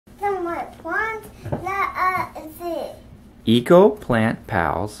What plant that is it? Eco Plant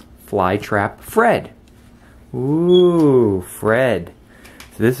Pals Flytrap Fred. Ooh, Fred.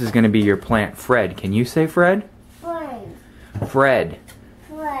 So this is going to be your plant Fred. Can you say Fred? Fred. Fred.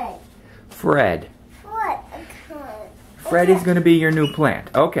 Fred. Fred. What? Fred is going to be your new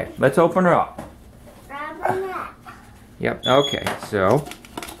plant. Okay, let's open her up. Yep, okay, so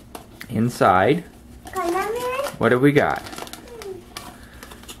inside, what have we got?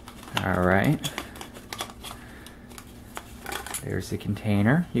 Alright. There's the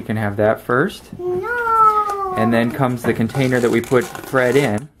container. You can have that first. No. And then comes the container that we put Fred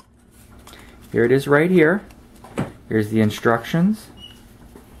in. Here it is right here. Here's the instructions.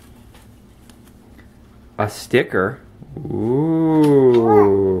 A sticker.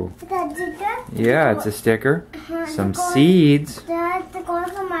 Ooh. What? Yeah, it's a sticker. Some seeds. That goes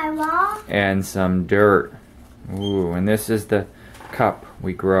on my wall. And some dirt. Ooh, and this is the cup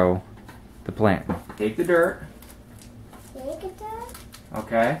we grow the plant. Take the dirt. Take the dirt.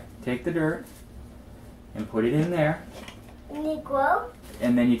 Okay, take the dirt and put it in there. And they grow.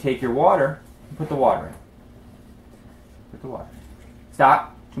 And then you take your water and put the water in. Put the water in.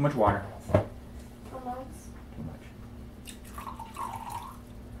 Stop. Too much water. Too much.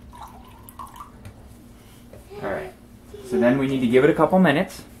 Alright. So then we need to give it a couple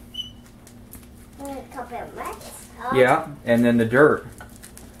minutes. A couple of minutes. Yeah, and then the dirt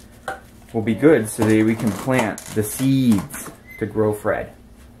will be good so that we can plant the seeds to grow Fred.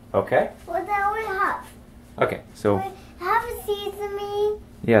 Okay? What do we have? Okay, so Have seeds in me.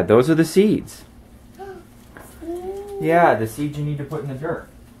 yeah, those are the seeds. Yeah, the seeds you need to put in the dirt.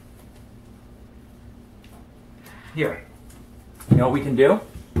 Here. You know what we can do?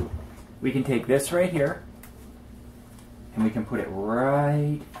 We can take this right here and we can put it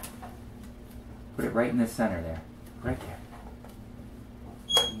right in the center there. Right there.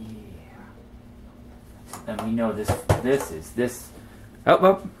 Yeah. And we know this.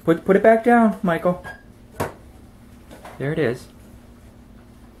 Oh, put it back down, Michael. There it is.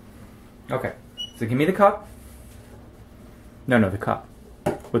 Okay. So give me the cup. No, the cup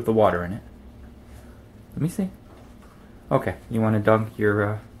with the water in it. Let me see. Okay. You want to dunk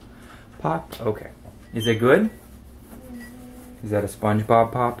your pot? Okay. Is it good? Is that a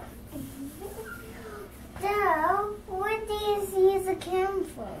SpongeBob pop? So, where do you see the came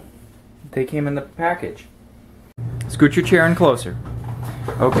from? They came in the package. Scoot your chair in closer.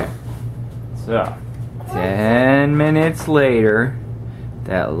 Okay. So, 10 minutes later,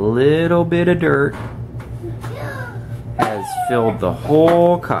 that little bit of dirt has filled the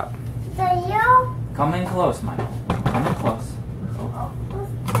whole cup. So you? Come in close, Michael. Come in close.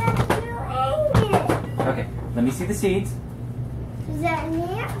 Okay, let me see the seeds. Is that in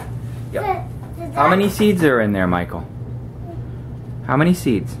here? Yep. How many seeds are in there, Michael? How many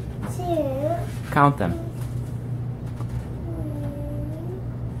seeds? 2. Count them.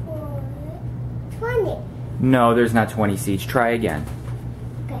 4, 20. No, there's not 20 seeds. Try again.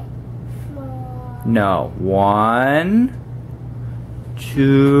 Okay. 4. No. 1,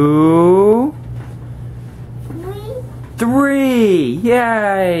 2, 3.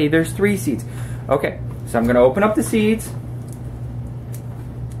 Yay! There's 3 seeds. Okay, so I'm going to open up the seeds.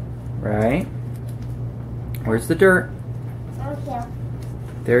 Right. Where's the dirt? Okay.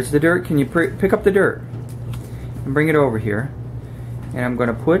 There's the dirt. Can you pick up the dirt and bring it over here? And I'm going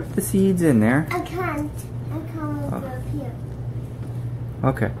to put the seeds in there. I can't go up here.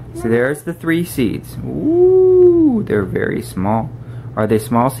 Okay, so there's the 3 seeds. Ooh, they're very small. Are they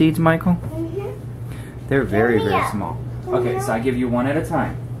small seeds, Michael? Mm-hmm. They're very small. Okay, so I give you one at a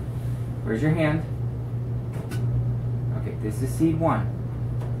time. Where's your hand? Okay, this is seed 1.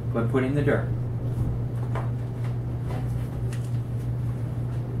 Put in the dirt.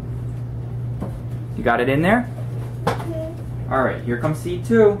 You got it in there? Mm-hmm. Alright, here comes seed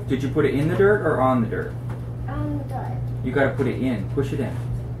 2. Did you put it in the dirt or on the dirt? On the dirt. You gotta put it in. Push it in.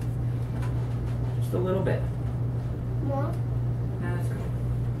 Just a little bit. More? Nah, that's good.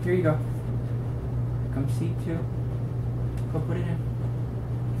 Here you go. Here comes seed 2. Go put it in.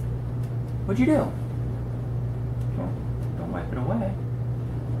 What'd you do? Don't wipe it away.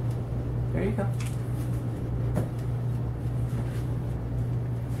 There you go.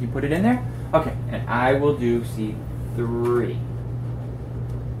 You put it in there? Okay, and I will do seed 3.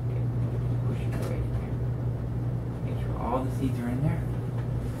 Push it right in there. Make sure all the seeds are in there.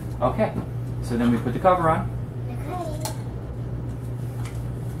 Okay, so then we put the cover on.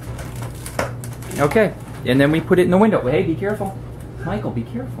 Okay, and then we put it in the window. Hey, be careful. Michael, be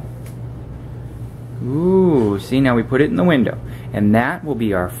careful. Ooh, see, now we put it in the window. And that will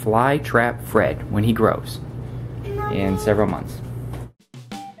be our fly trap Fred when he grows in several months.